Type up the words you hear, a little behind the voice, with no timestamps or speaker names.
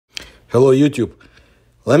Hello YouTube.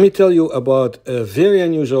 Let me tell you about a very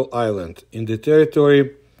unusual island in the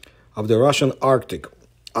territory of the Russian Arctic.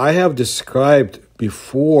 I have described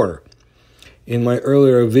before in my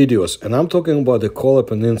earlier videos, and I'm talking about the Kola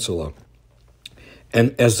Peninsula,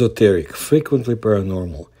 an esoteric, frequently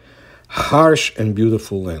paranormal, harsh and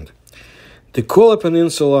beautiful land. The Kola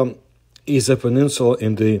Peninsula is a peninsula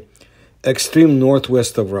in the extreme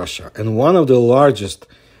northwest of Russia and one of the largest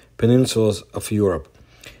peninsulas of Europe.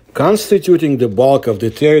 Constituting the bulk of the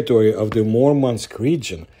territory of the Murmansk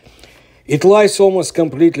region, it lies almost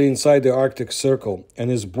completely inside the Arctic Circle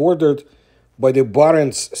and is bordered by the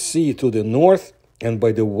Barents Sea to the north and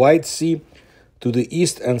by the White Sea to the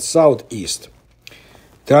east and southeast.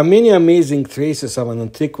 There are many amazing traces of an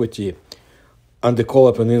antiquity on the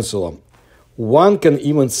Kola Peninsula. One can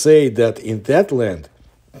even say that in that land,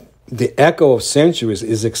 the echo of centuries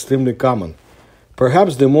is extremely common.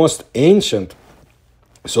 Perhaps the most ancient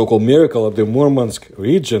so-called miracle of the Murmansk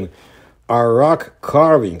region are rock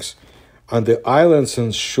carvings on the islands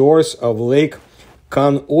and shores of Lake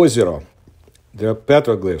Kan-Ozero. They are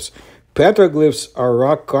petroglyphs. Petroglyphs are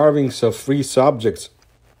rock carvings of free subjects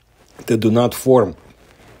that do not form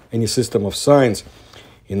any system of signs.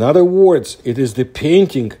 In other words, it is the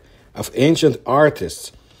painting of ancient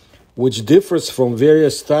artists, which differs from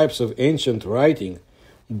various types of ancient writing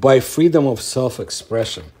by freedom of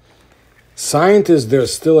self-expression. Scientists there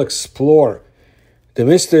still explore the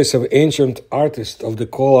mysteries of ancient artists of the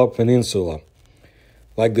Kola Peninsula,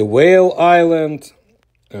 like the Whale Island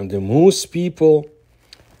and the Moose People.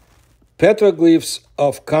 Petroglyphs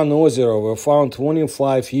of Kan-Ozero were found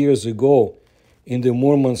 25 years ago in the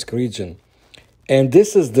Murmansk region, and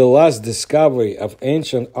this is the last discovery of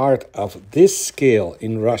ancient art of this scale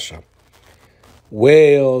in Russia.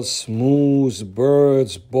 Whales, moose,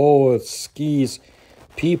 birds, boats, skis,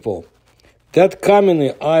 people. That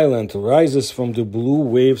Kameny Island rises from the blue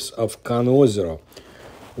waves of Kan-Ozero,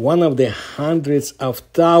 one of the hundreds of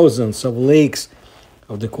thousands of lakes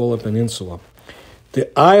of the Kola Peninsula.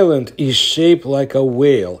 The island is shaped like a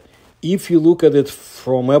whale if you look at it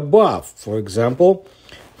from above, for example,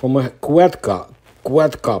 from a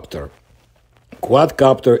quadcopter.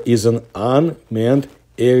 Quadcopter is an unmanned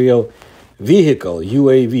aerial vehicle,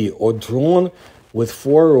 UAV, or drone with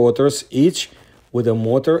 4 rotors, each with a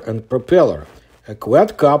motor and propeller. A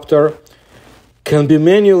quadcopter can be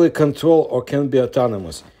manually controlled or can be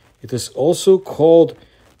autonomous. It is also called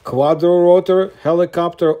quadrotor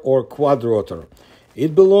helicopter or quadrotor.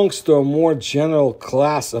 It belongs to a more general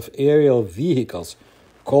class of aerial vehicles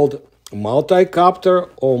called multicopter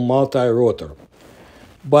or multirotor.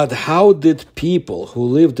 But how did people who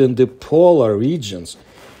lived in the polar regions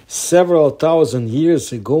several thousand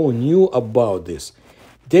years ago knew about this?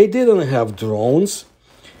 They didn't have drones,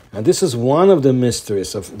 and this is one of the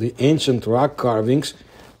mysteries of the ancient rock carvings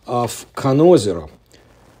of Kan-Ozero.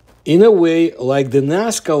 In a way, like the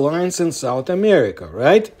Nazca lines in South America,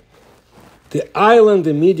 right? The island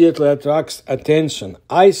immediately attracts attention.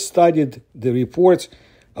 I studied the reports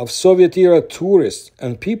of Soviet-era tourists,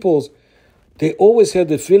 and people, they always had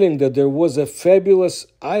the feeling that there was a fabulous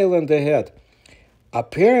island ahead.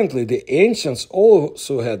 Apparently, the ancients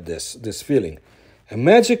also had this feeling. A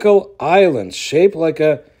magical island shaped like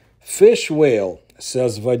a fish whale,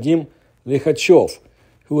 says Vadim Likhachov,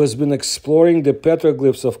 who has been exploring the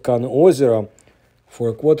petroglyphs of Kan-Ozero for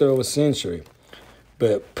a quarter of a century.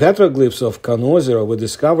 The petroglyphs of Kan-Ozero were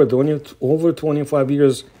discovered only over 25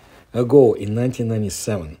 years ago in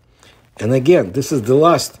 1997. And again, this is the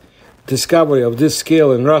last discovery of this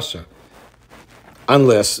scale in Russia,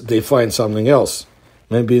 unless they find something else,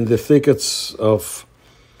 maybe in the thickets of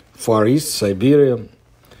Far East, Siberia.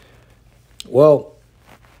 Well,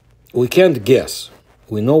 we can't guess.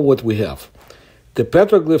 We know what we have. The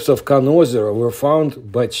petroglyphs of Kan-Ozero were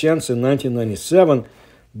found by chance in 1997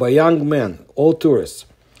 by young men, all tourists.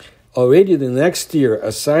 Already the next year,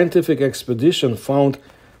 a scientific expedition found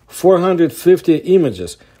 450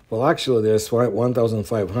 images. Well, actually, there's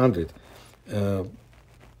 1,500,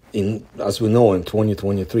 as we know, in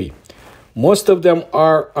 2023. Most of them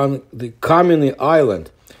are on the Kameny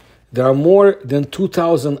Island. There are more than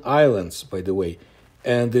 2,000 islands, by the way,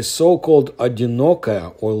 and the so-called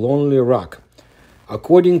Одинокая or Lonely Rock.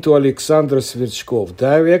 According to Alexander Sverchkov,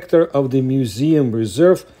 director of the Museum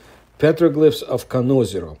Reserve Petroglyphs of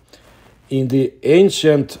Kan-Ozero, in the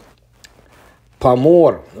ancient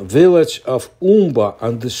Pamor village of Umba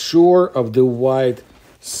on the shore of the White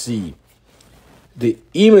Sea. The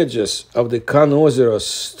images of the Kan-Ozero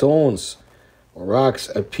stones or rocks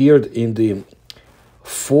appeared in the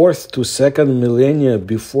 4th to 2nd millennia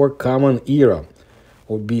before Common Era,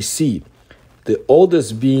 or BC. the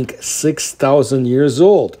oldest being 6,000 years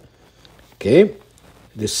old. Okay?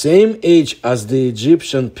 The same age as the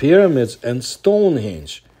Egyptian pyramids and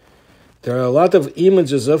Stonehenge. There are a lot of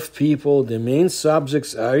images of people. The main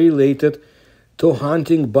subjects are related to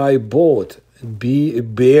hunting by boat,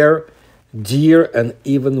 bear, deer, and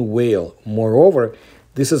even whale. Moreover,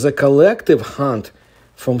 this is a collective hunt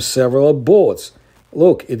from several boats.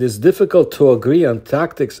 Look, it is difficult to agree on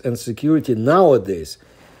tactics and security nowadays,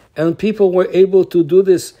 and people were able to do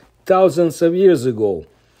this thousands of years ago.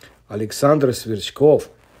 Alexander Sverchkov,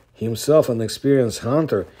 himself an experienced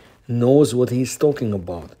hunter, knows what he's talking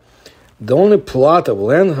about. The only plot of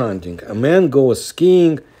land hunting, a man goes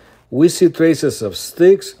skiing, we see traces of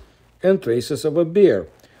sticks and traces of a bear.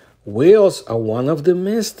 Whales are one of the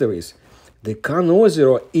mysteries. The Khan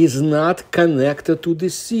Ozero is not connected to the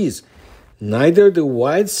seas, neither the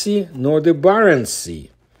White Sea nor the Barents Sea.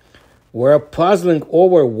 We're puzzling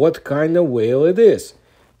over what kind of whale it is.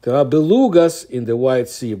 There are belugas in the White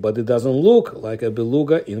Sea, but it doesn't look like a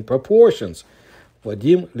beluga in proportions.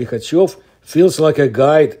 Vadim Likhachev feels like a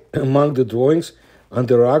guide among the drawings on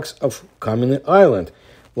the rocks of Kameny Island,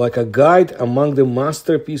 like a guide among the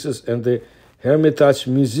masterpieces in the Hermitage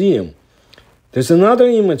Museum. There's another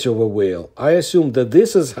image of a whale. I assume that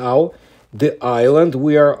this is how the island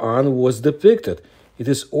we are on was depicted. It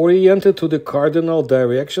is oriented to the cardinal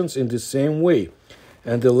directions in the same way,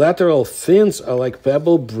 and the lateral fins are like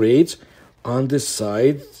pebble braids on the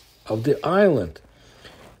sides of the island.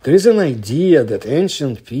 There is an idea that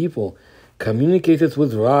ancient people communicated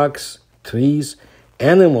with rocks, trees,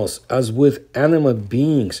 animals as with animate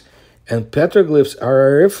beings, and petroglyphs are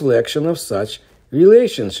a reflection of such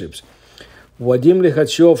relationships. Vadim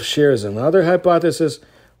Likhachev shares another hypothesis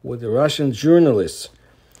with the Russian journalists.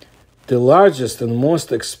 The largest and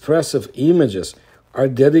most expressive images are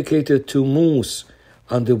dedicated to moose.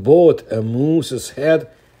 On the boat, a moose's head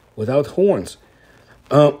without horns.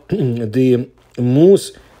 The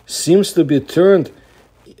moose seems to be turned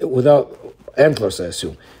without antlers, I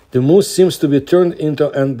assume. The moose seems to be turned into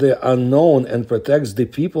the unknown and protects the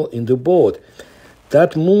people in the boat.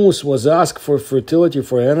 That moose was asked for fertility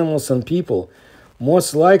for animals and people.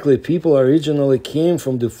 Most likely, people originally came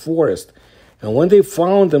from the forest, and when they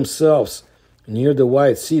found themselves near the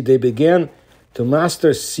White Sea, they began to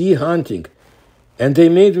master sea hunting, and they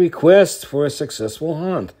made requests for a successful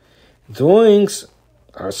hunt. Drawings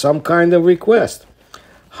are some kind of request.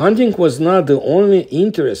 Hunting was not the only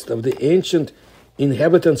interest of the ancient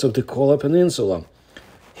inhabitants of the Kola Peninsula.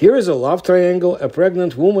 Here is a love triangle, a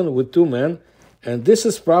pregnant woman with two men, and this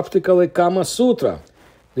is practically Kama Sutra.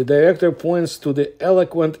 The director points to the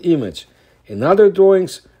eloquent image. In other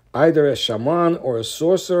drawings, either a shaman or a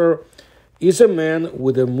sorcerer is a man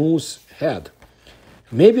with a moose head.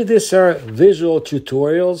 Maybe these are visual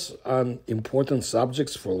tutorials on important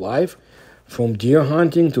subjects for life, from deer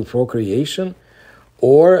hunting to procreation,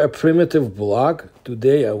 or a primitive blog.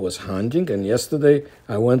 Today I was hunting, and yesterday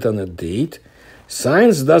I went on a date.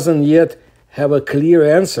 Science doesn't yet have a clear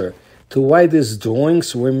answer to why these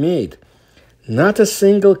drawings were made. Not a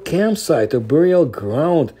single campsite or burial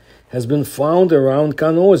ground has been found around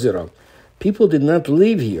Khan Ozero. People did not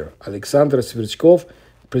live here. Alexander Sverchkov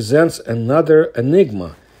presents another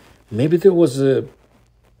enigma. Maybe there was a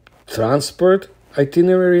transport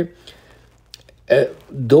itinerary.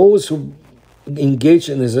 Those who engage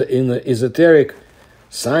in esoteric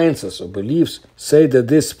sciences or beliefs say that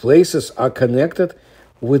these places are connected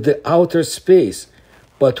with the outer space.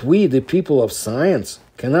 But we, the people of science,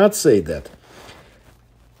 cannot say that.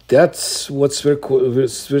 That's what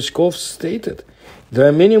Sverchkov stated. There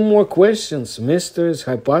are many more questions, mysteries,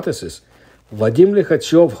 hypotheses. Vadim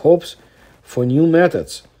Likhachev hopes for new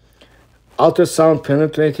methods. Ultrasound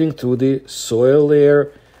penetrating through the soil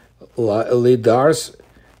layer, lidars,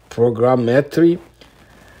 programmetry,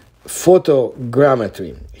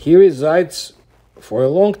 photogrammetry. He resides for a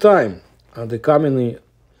long time on the Kameny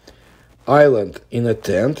Island in a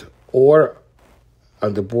tent or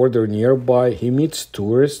on the border nearby. He meets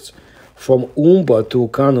tourists from Umba to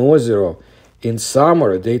Khan Ozero. In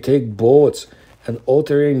summer, they take boats and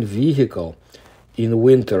all-terrain vehicle. In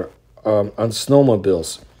winter, on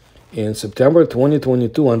snowmobiles. In September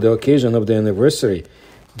 2022, on the occasion of the anniversary,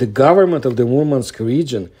 the government of the Murmansk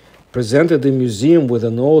region presented the museum with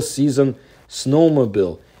an all-season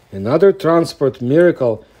snowmobile. Another transport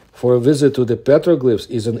miracle for a visit to the petroglyphs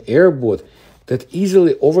is an airboat that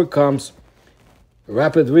easily overcomes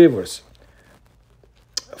rapid rivers.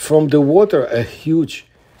 From the water, a huge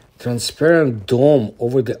transparent dome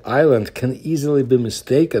over the island can easily be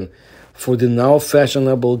mistaken for the now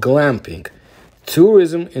fashionable glamping.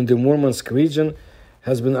 Tourism in the Murmansk region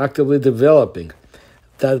has been actively developing.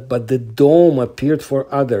 But the dome appeared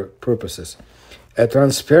for other purposes. A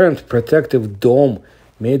transparent protective dome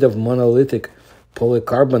made of monolithic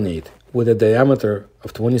polycarbonate with a diameter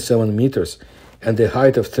of 27 meters and a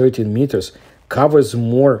height of 13 meters covers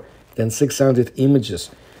more than 600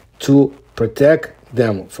 images to protect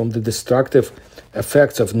them from the destructive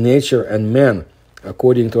effects of nature and man,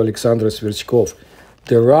 according to Alexander Sverchkov.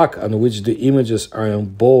 The rock on which the images are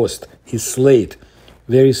embossed is slate,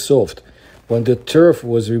 very soft. When the turf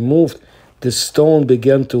was removed, the stone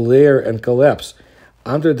began to layer and collapse.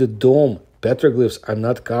 Under the dome, petroglyphs are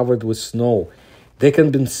not covered with snow. They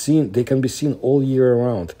can be seen all year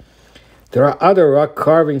round. There are other rock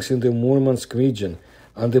carvings in the Murmansk region,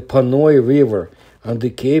 on the Panoy River, on the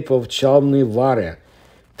Cape of Chalmny Vare.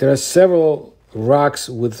 There are several rocks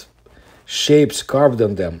with shapes carved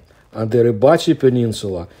on them. On the Rybachi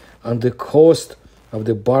Peninsula, on the coast of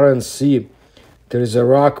the Barents Sea, there is a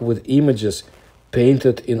rock with images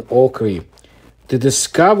painted in ochre. The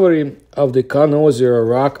discovery of the Khan Ozero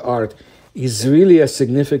rock art is really a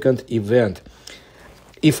significant event,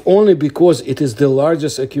 if only because it is the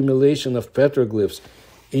largest accumulation of petroglyphs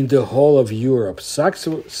in the whole of Europe.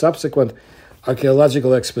 Subsequent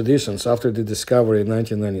archaeological expeditions after the discovery in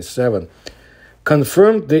 1997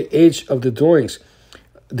 confirmed the age of the drawings.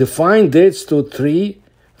 The find dates to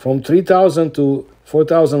from 3000 to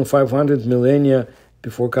 4500 millennia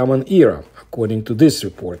before Common Era, according to this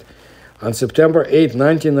report. On September 8,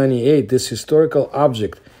 1998, this historical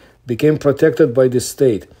object became protected by the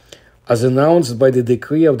state. As announced by the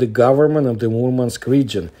decree of the government of the Murmansk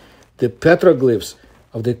region, the petroglyphs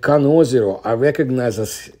of the Khan Ozero are recognized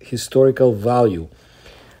as historical value.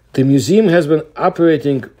 The museum has been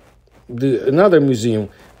operating another museum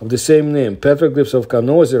of the same name, Petroglyphs of Khan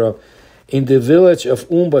Ozero, in the village of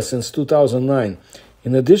Umba since 2009.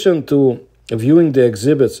 In addition to viewing the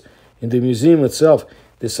exhibits in the museum itself,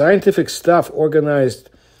 the scientific staff organized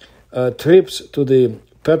trips to the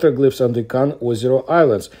petroglyphs on the Khan Ozero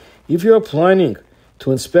Islands. If you are planning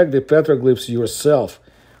to inspect the petroglyphs yourself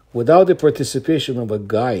without the participation of a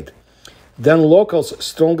guide, then locals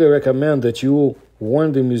strongly recommend that you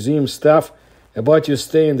warn the museum staff about your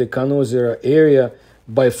stay in the Khan Ozero area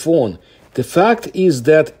by phone. The fact is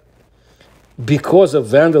that because of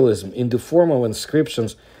vandalism in the form of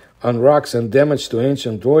inscriptions on rocks and damage to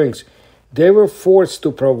ancient drawings, they were forced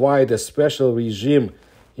to provide a special regime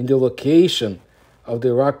in the location of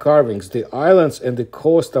the rock carvings. The islands and the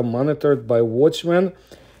coast are monitored by watchmen,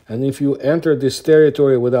 and if you enter this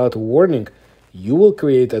territory without warning, you will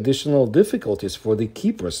create additional difficulties for the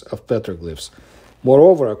keepers of petroglyphs.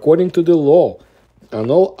 Moreover, according to the law,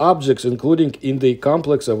 on all objects, including in the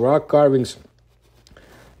complex of rock carvings,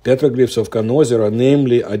 petroglyphs of Khan Ozero,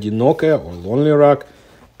 namely Одинокая or Lonely Rock,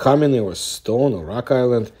 Kameny or Stone or Rock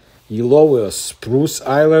Island, Yelovy or Spruce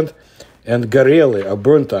Island, and Gorely or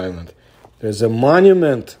Burnt Island, there's a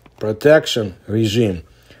monument protection regime.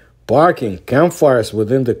 Parking, campfires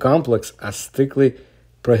within the complex are strictly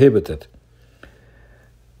prohibited.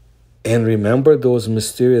 And remember those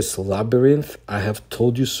mysterious labyrinths I have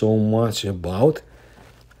told you so much about?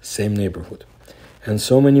 Same neighborhood. And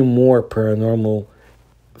so many more paranormal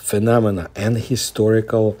phenomena and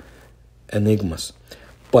historical enigmas.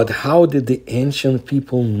 But how did the ancient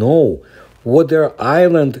people know what their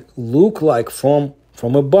island looked like from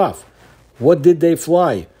above? What did they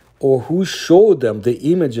fly? Or who showed them the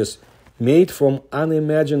images made from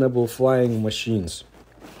unimaginable flying machines?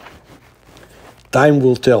 Time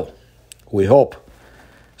will tell. We hope.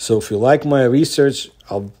 So if you like my research,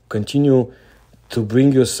 I'll continue to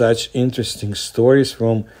bring you such interesting stories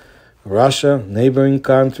from Russia, neighboring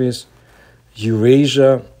countries,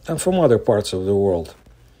 Eurasia, and from other parts of the world,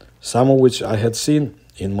 some of which I had seen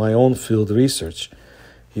in my own field research.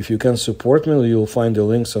 If you can support me, you'll find the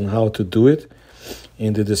links on how to do it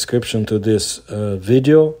in the description to this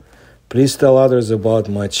video. Please tell others about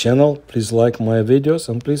my channel. Please like my videos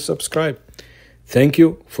and please subscribe. Thank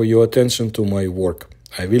you for your attention to my work.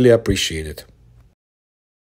 I really appreciate it.